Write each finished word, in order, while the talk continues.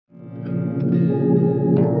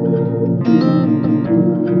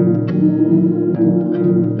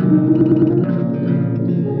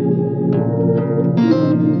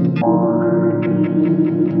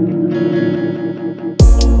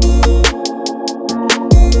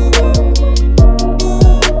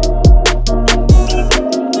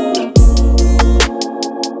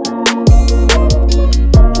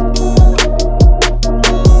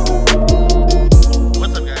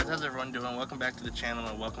Channel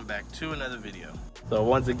and welcome back to another video. So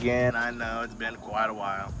once again, I know it's been quite a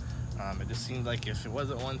while. It just seemed like if it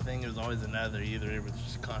wasn't one thing, it was always another. Either it was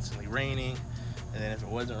just constantly raining, and then if it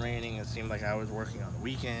wasn't raining, it seemed like I was working on the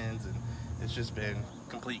weekends, and it's just been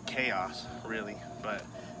complete chaos, really. But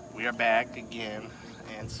we are back again,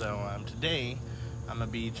 and so today I'm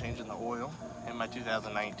gonna be changing the oil in my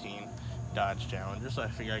 2019 Dodge Challenger, so I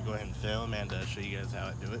figured I'd go ahead and film and show you guys how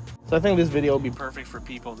I do it. So I think this video will be perfect for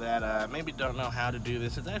people that maybe don't know how to do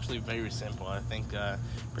this. It's actually very simple. I think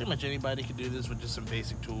pretty much anybody can do this with just some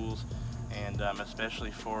basic tools, and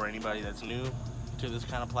especially for anybody that's new to this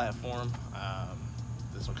kind of platform,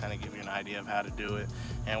 this will kind of give you an idea of how to do it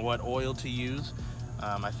and what oil to use.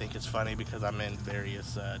 I think it's funny because I'm in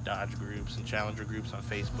various Dodge groups and Challenger groups on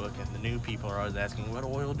Facebook, and the new people are always asking, what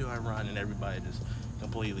oil do I run? And everybody just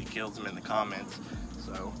completely kills them in the comments.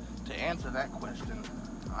 So to answer that question,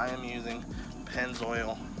 I am using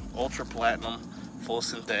Pennzoil Ultra Platinum Full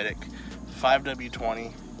Synthetic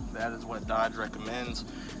 5W20. That is what Dodge recommends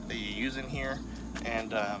that you use in here,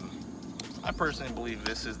 and I personally believe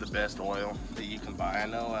this is the best oil that you can buy. I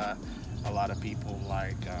know a lot of people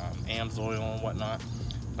like Amsoil and whatnot,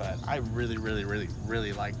 but I really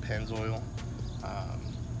like Pennzoil.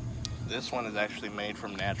 This one is actually made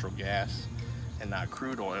from natural gas and not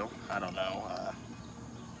crude oil. I don't know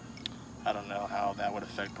how that would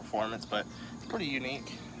affect performance, but it's pretty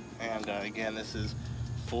unique. And again, this is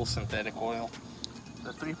full synthetic oil.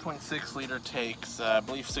 The 3.6 liter takes I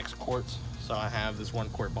believe 6 quarts, so I have this 1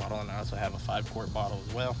 quart bottle, and I also have a 5 quart bottle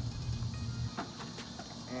as well.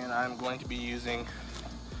 And I'm going to be using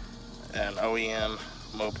an OEM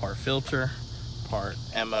Mopar filter, part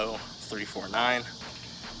MO349.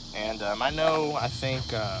 And I think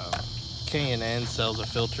K&N sells a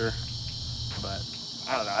filter, but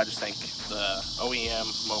I don't know, I just think the OEM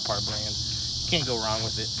Mopar brand, can't go wrong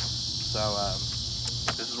with it. So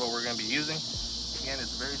this is what we're going to be using. Again,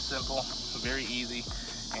 it's very simple, very easy,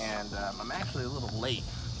 and I'm actually a little late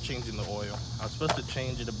changing the oil. I was supposed to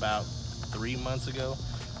change it about 3 months ago,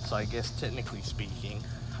 so I guess technically speaking,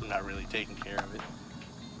 I'm not really taking care of it,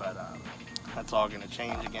 but that's all going to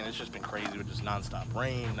change. Again, it's just been crazy with just non-stop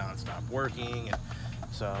rain, non-stop working, and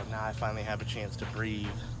so now I finally have a chance to breathe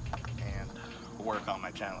and work on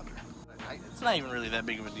my Challenger. It's not even really that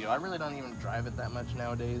big of a deal. I really don't even drive it that much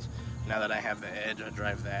nowadays. Now that I have the Edge, I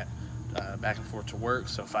drive that back and forth to work,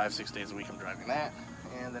 so 5-6 days a week I'm driving that,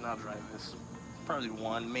 and then I'll drive this probably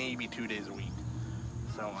 1, maybe 2 days a week.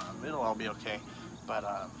 So it'll all be okay. But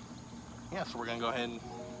yeah, so we're gonna go ahead and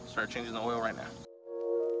start changing the oil right now.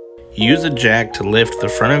 Use a jack to lift the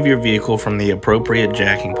front of your vehicle from the appropriate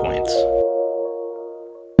jacking points.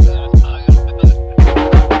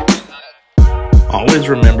 Always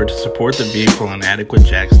remember to support the vehicle on adequate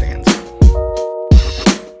jack stands.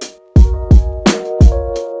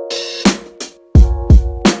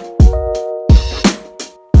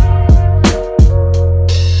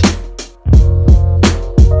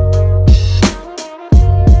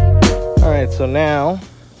 Alright, so now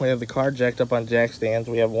we have the car jacked up on jack stands.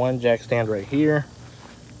 We have one jack stand right here,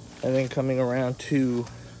 and then coming around to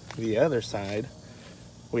the other side,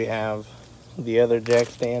 we have the other jack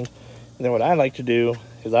stand. And then what I like to do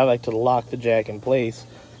is I like to lock the jack in place,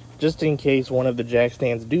 just in case one of the jack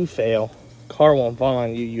stands do fail. Car won't fall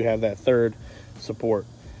on you, you have that third support.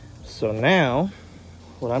 So now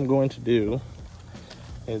what I'm going to do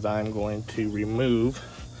is I'm going to remove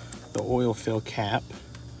the oil fill cap,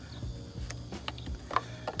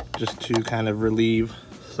 just to kind of relieve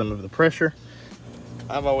some of the pressure.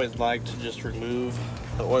 I've always liked to just remove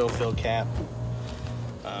the oil fill cap.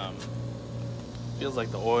 Feels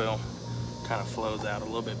like the oil kind of flows out a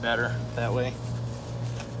little bit better that way.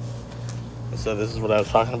 And so this is what I was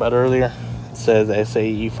talking about earlier. It says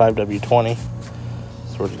SAE 5W20.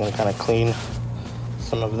 So we're just going to kind of clean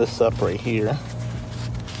some of this up right here,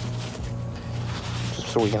 just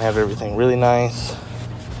so we can have everything really nice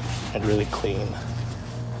and really clean.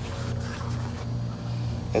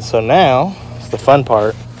 And so now, it's the fun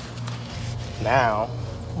part. Now,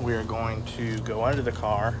 we're going to go under the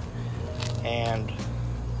car, and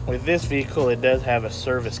with this vehicle, it does have a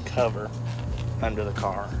service cover under the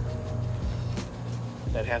car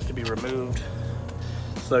that has to be removed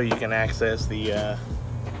so you can access the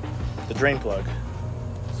the drain plug.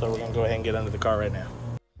 So we're gonna go ahead and get under the car right now.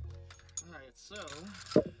 Alright, so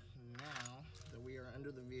now that we are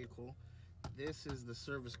under the vehicle, this is the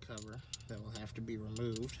service cover that will have to be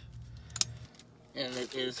removed. And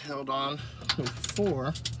it is held on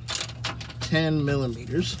for 10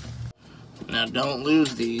 millimeters. Now don't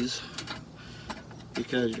lose these,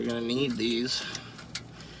 because you're gonna need these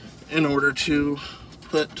in order to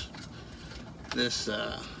put this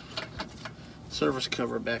service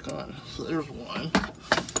cover back on. So there's one.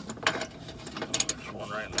 There's one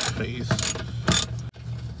right in my face.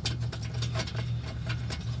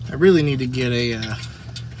 I really need to get a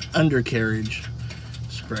undercarriage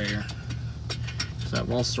sprayer, because I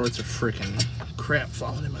have all sorts of freaking crap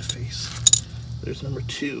falling in my face. There's number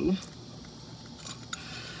 2.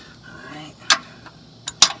 Alright.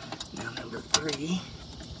 Now number 3.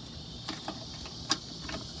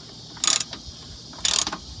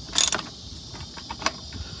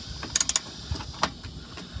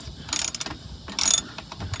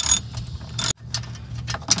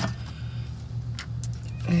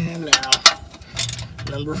 And now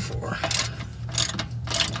number 4.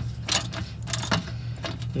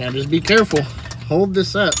 Now just be careful. Hold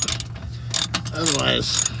this up.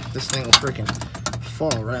 Otherwise, this thing will freaking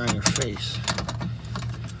fall right on your face.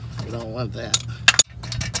 You don't want that.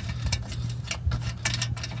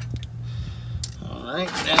 Alright,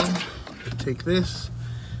 then take this,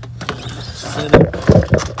 set it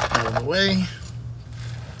out of the way.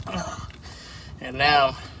 And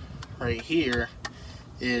now, right here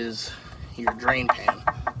is your drain pan.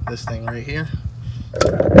 This thing right here.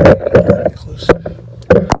 Get closer.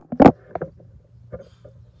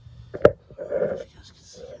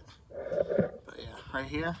 Right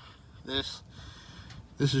here, this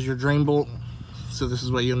is your drain bolt. So this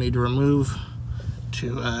is what you'll need to remove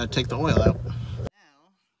to take the oil out. Now,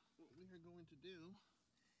 what we are going to do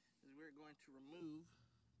is we're going to remove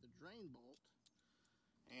the drain bolt.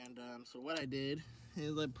 And so what I did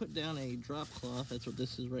is I put down a drop cloth. That's what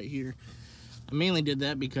this is right here. I mainly did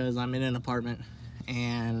that because I'm in an apartment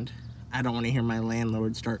and I don't want to hear my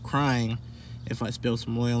landlord start crying if I spill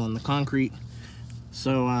some oil on the concrete.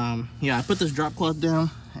 So yeah, I put this drop cloth down,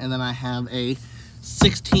 and then I have a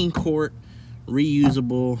 16 quart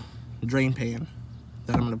reusable drain pan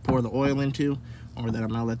that I'm going to pour the oil into, or that I'm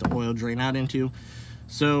going to let the oil drain out into.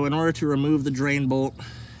 So in order to remove the drain bolt,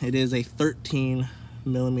 it is a 13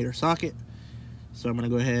 millimeter socket. So I'm going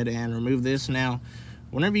to go ahead and remove this. Now,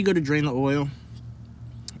 whenever you go to drain the oil,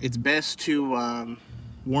 it's best to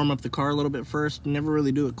warm up the car a little bit first. Never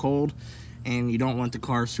really do it cold. And you don't want the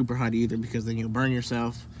car super hot either, because then you'll burn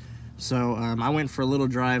yourself. So I went for a little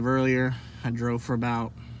drive earlier. I drove for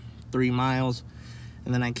about 3 miles,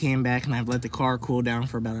 and then I came back and I've let the car cool down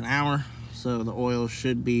for about an hour. So the oil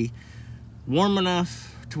should be warm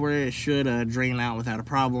enough to where it should drain out without a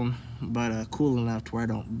problem, but cool enough to where I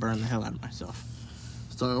don't burn the hell out of myself.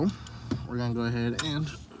 So we're gonna go ahead and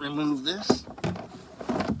remove this.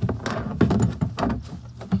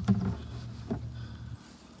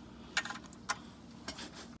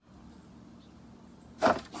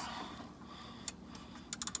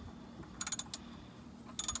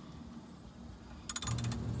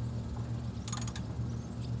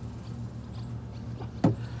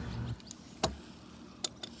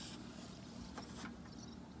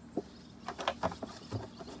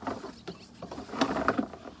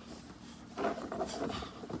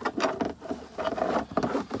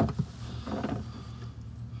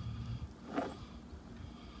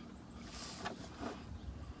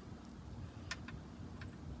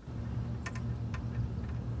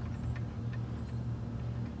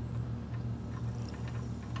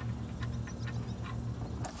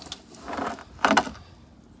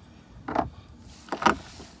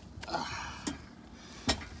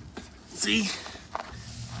 See,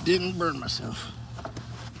 didn't burn myself,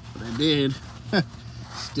 but I did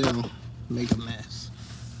still make a mess.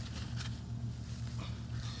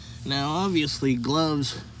 Now obviously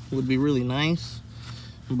gloves would be really nice,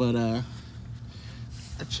 but I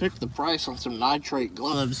checked the price on some nitrate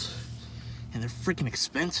gloves and they're freaking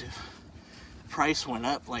expensive. The price went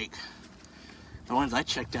up. Like, the ones I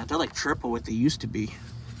checked out, they're like triple what they used to be.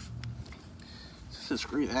 So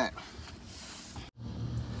screw that.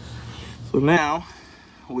 So now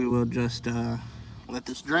we will just let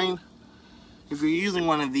this drain. If you're using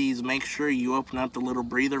one of these, make sure you open up the little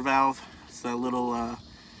breather valve. It's a little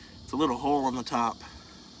hole on the top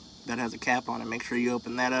that has a cap on it. Make sure you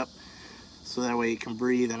open that up so that way you can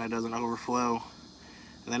breathe and it doesn't overflow.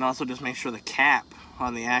 And then also just make sure the cap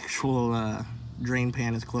on the actual drain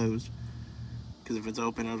pan is closed, because if it's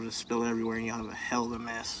open, it'll just spill everywhere and you'll have a hell of a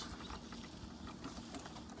mess.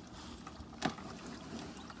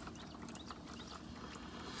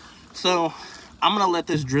 So I'm gonna let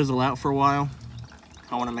this drizzle out for a while.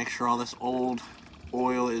 I want to make sure all this old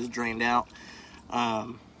oil is drained out.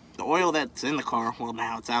 The oil that's in the car, well,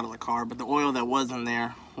 now it's out of the car, but the oil that was in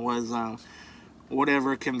there was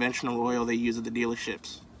whatever conventional oil they use at the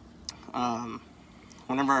dealerships.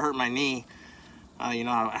 Whenever I hurt my knee, you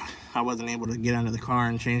know, I wasn't able to get under the car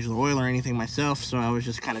and change the oil or anything myself, so I was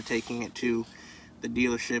just kind of taking it to the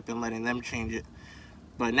dealership and letting them change it.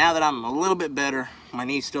 But now that I'm a little bit better, my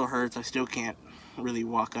knee still hurts. I still can't really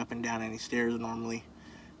walk up and down any stairs normally.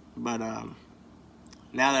 But now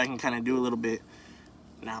that I can kind of do a little bit,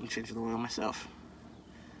 now I'm changing the oil myself.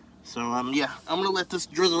 So yeah, I'm gonna let this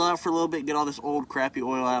drizzle out for a little bit, get all this old crappy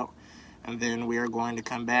oil out, and then we are going to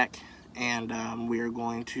come back and we are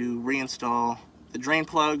going to reinstall the drain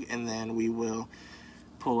plug, and then we will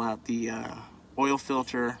pull out the oil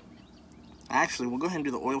filter. Actually, we'll go ahead and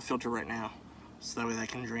do the oil filter right now, so that way that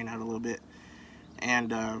can drain out a little bit.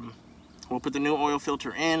 And we'll put the new oil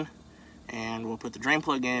filter in, and we'll put the drain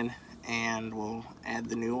plug in, and we'll add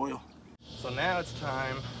the new oil. So now it's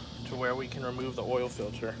time to where we can remove the oil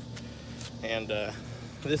filter. And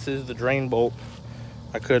this is the drain bolt.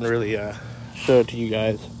 I couldn't really show it to you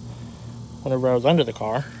guys whenever I was under the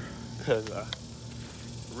car, because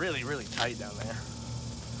really tight down there.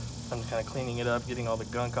 I'm just kind of cleaning it up, getting all the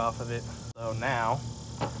gunk off of it. So now,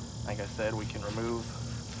 like I said, we can remove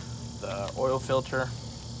the oil filter.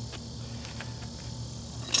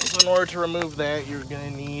 So in order to remove that, you're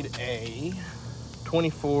going to need a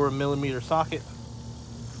 24mm socket.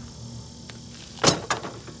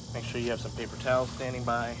 Make sure you have some paper towels standing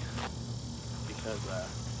by, because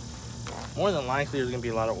more than likely there's going to be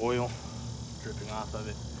a lot of oil dripping off of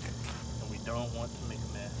it, and we don't want to make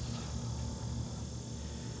a mess.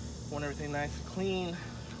 We want everything nice and clean.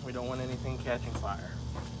 We don't want anything catching fire.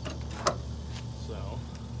 So,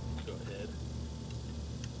 go ahead.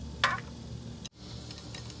 I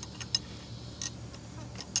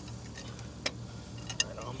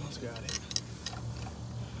almost got it.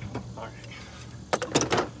 Alright.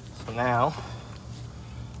 So now,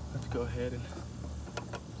 let's go ahead and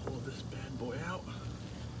pull this bad boy out.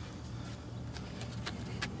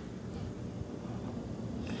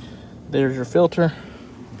 There's your filter.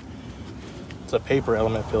 It's a paper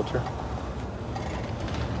element filter.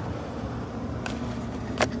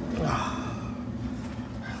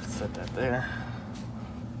 Let's set that there.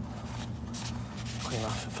 Clean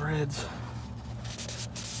off the threads.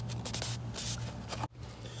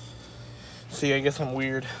 See, I guess I'm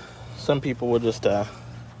weird. Some people will just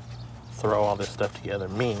throw all this stuff together.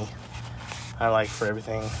 Me, I like for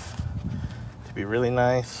everything to be really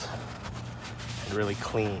nice and really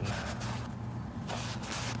clean.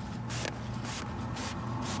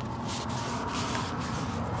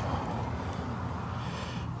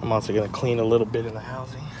 I'm also going to clean a little bit in the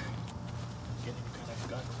housing. Get kind of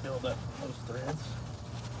gunk build up those threads.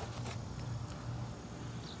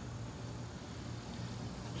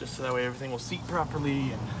 Just so that way everything will seat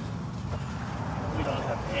properly and we don't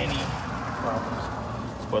have any problems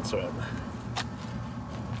whatsoever.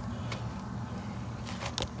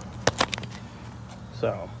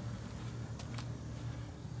 So,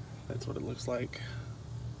 that's what it looks like.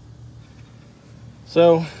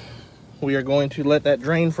 So, we are going to let that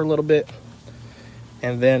drain for a little bit,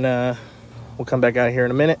 and then we'll come back out here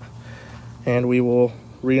in a minute and we will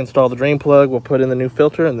reinstall the drain plug. We'll put in the new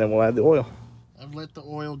filter, and then we'll add the oil. I've let the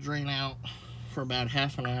oil drain out for about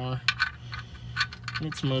half an hour.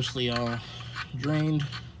 It's mostly all drained.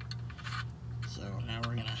 So now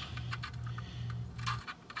we're gonna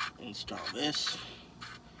install this.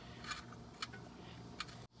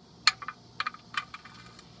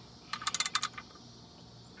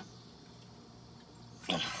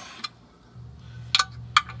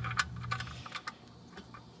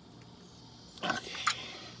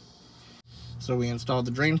 So we installed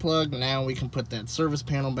the drain plug. Now we can put that service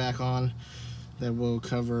panel back on. That will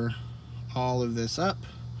cover all of this up,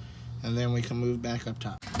 and then we can move back up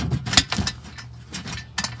top.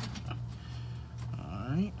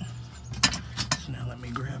 Alright, so now let me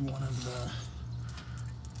grab one of the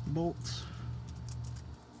bolts.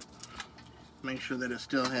 Make sure that it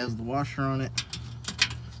still has the washer on it.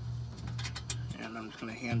 And I'm just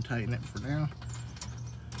going to hand tighten it for now,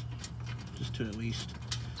 just to at least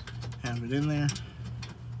have it in there.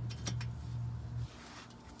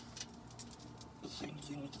 Same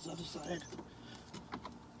thing with this other side.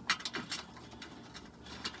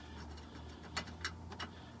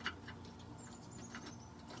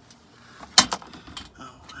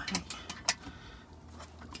 Alright.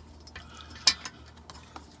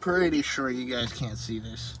 Pretty sure you guys can't see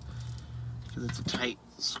this because it's a tight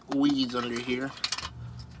squeeze under here.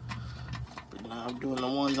 And I'm doing the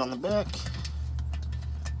ones on the back.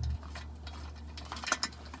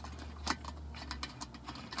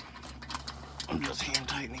 I'm just hand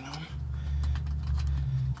tightening them.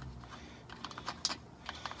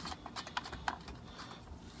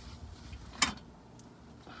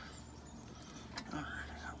 Alright,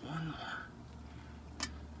 I got one more.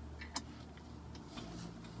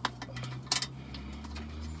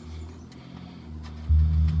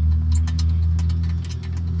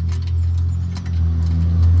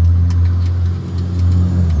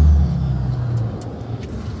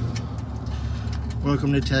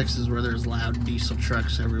 Welcome to Texas, where there's loud diesel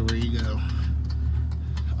trucks everywhere you go.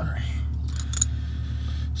 Alright.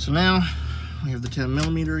 So now we have the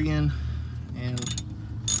 10mm again, and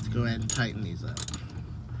let's go ahead and tighten these up.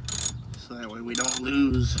 So that way we don't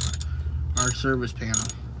lose our service panel.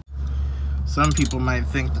 Some people might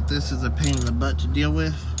think that this is a pain in the butt to deal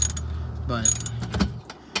with, but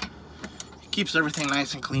it keeps everything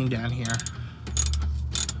nice and clean down here.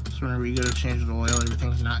 So whenever you go to change the oil,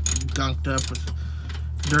 everything's not gunked up with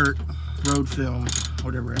dirt, road film,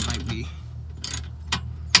 whatever it might be.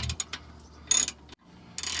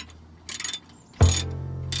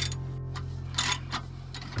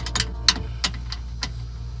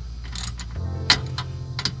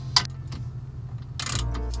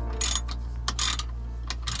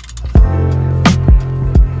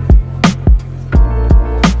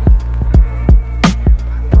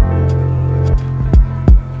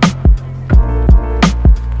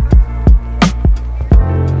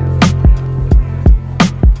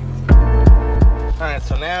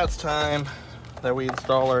 So now it's time that we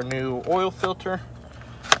install our new oil filter.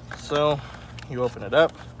 So you open it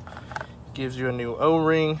up, it gives you a new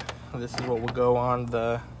O-ring. This is what will go on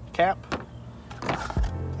the cap,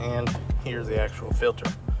 and here's the actual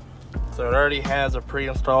filter. So it already has a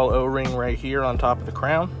pre-installed O-ring right here on top of the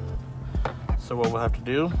crown. So what we'll have to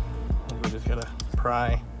do is we just gotta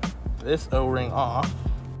pry this O-ring off,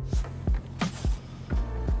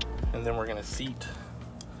 and then we're gonna seat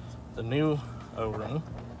the new O-ring.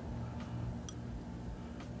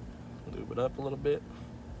 Lube it up a little bit.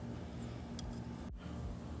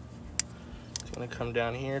 It's going to come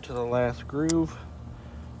down here to the last groove,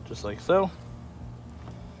 just like so.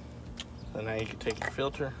 So now you can take your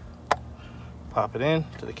filter, pop it in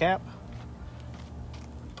to the cap,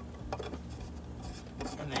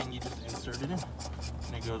 and then you just insert it in,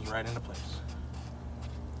 and it goes right into place.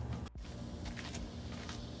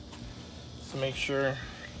 So make sure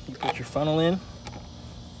you put your funnel in.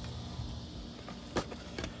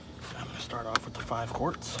 I'm going to start off with the 5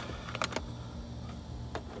 quarts.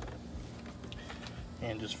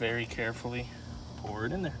 And just very carefully pour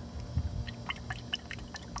it in there.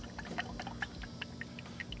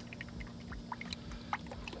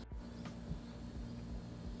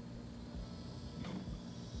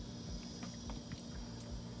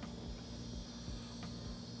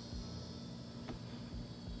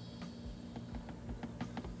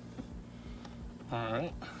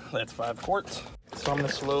 Alright, that's 5 quarts. So I'm going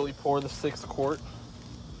to slowly pour the 6th quart,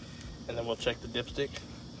 and then we'll check the dipstick.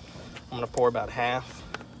 I'm going to pour about half,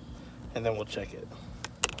 and then we'll check it.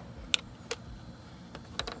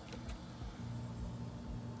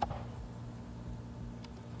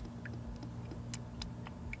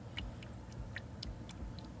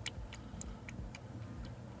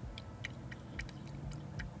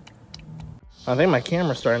 I think my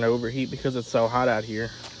camera's starting to overheat because it's so hot out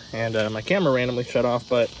here. And my camera randomly shut off,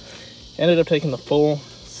 but ended up taking the full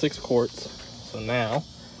 6 quarts. So now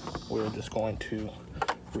we're just going to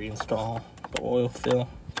reinstall the oil fill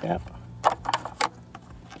cap,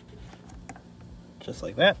 just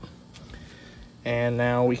like that. And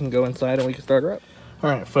now we can go inside and we can start her up. All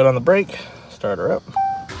right, foot on the brake, start her up.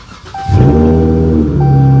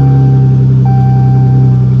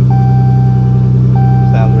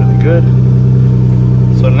 Sounds really good.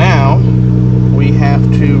 So now we have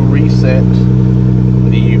to reset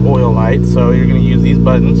the oil light. So you're going to use these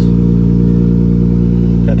buttons.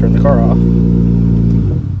 Gotta turn the car off.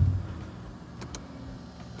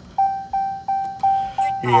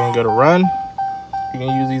 You're going to go to run. You're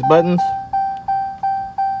going to use these buttons.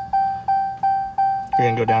 You're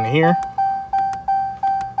going to go down to here.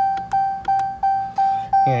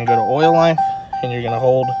 You're going to go to oil life, and you're going to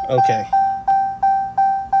hold OK.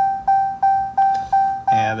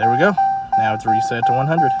 And there we go. Now it's reset to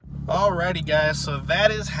 100. Alrighty guys, so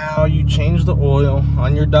that is how you change the oil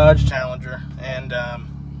on your Dodge Challenger. And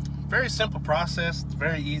very simple process. It's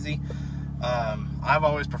very easy. I've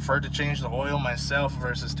always preferred to change the oil myself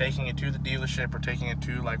versus taking it to the dealership or taking it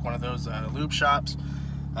to like one of those lube shops.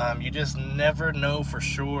 You just never know for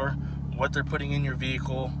sure what they're putting in your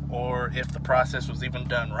vehicle or if the process was even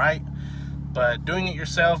done right. But doing it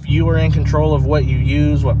yourself, you are in control of what you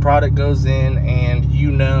use, what product goes in, and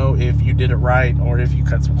you know if you did it right or if you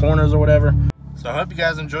cut some corners or whatever. So I hope you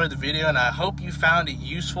guys enjoyed the video, and I hope you found it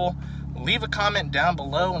useful. Leave a comment down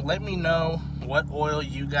below and let me know what oil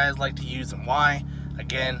you guys like to use and why.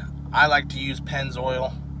 Again, I like to use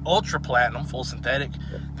Pennzoil Ultra Platinum Full Synthetic.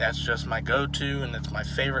 That's just my go-to, and that's my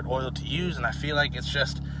favorite oil to use, and I feel like it's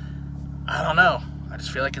just, I don't know, I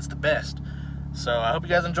just feel like it's the best. So I hope you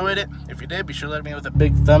guys enjoyed it. If you did, be sure to let me know with a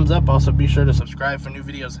big thumbs up. Also, be sure to subscribe for new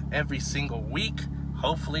videos every single week.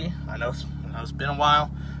 Hopefully, I know it's been a while,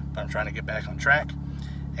 but I'm trying to get back on track.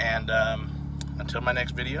 And until my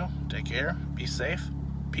next video, take care, be safe,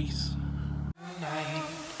 peace.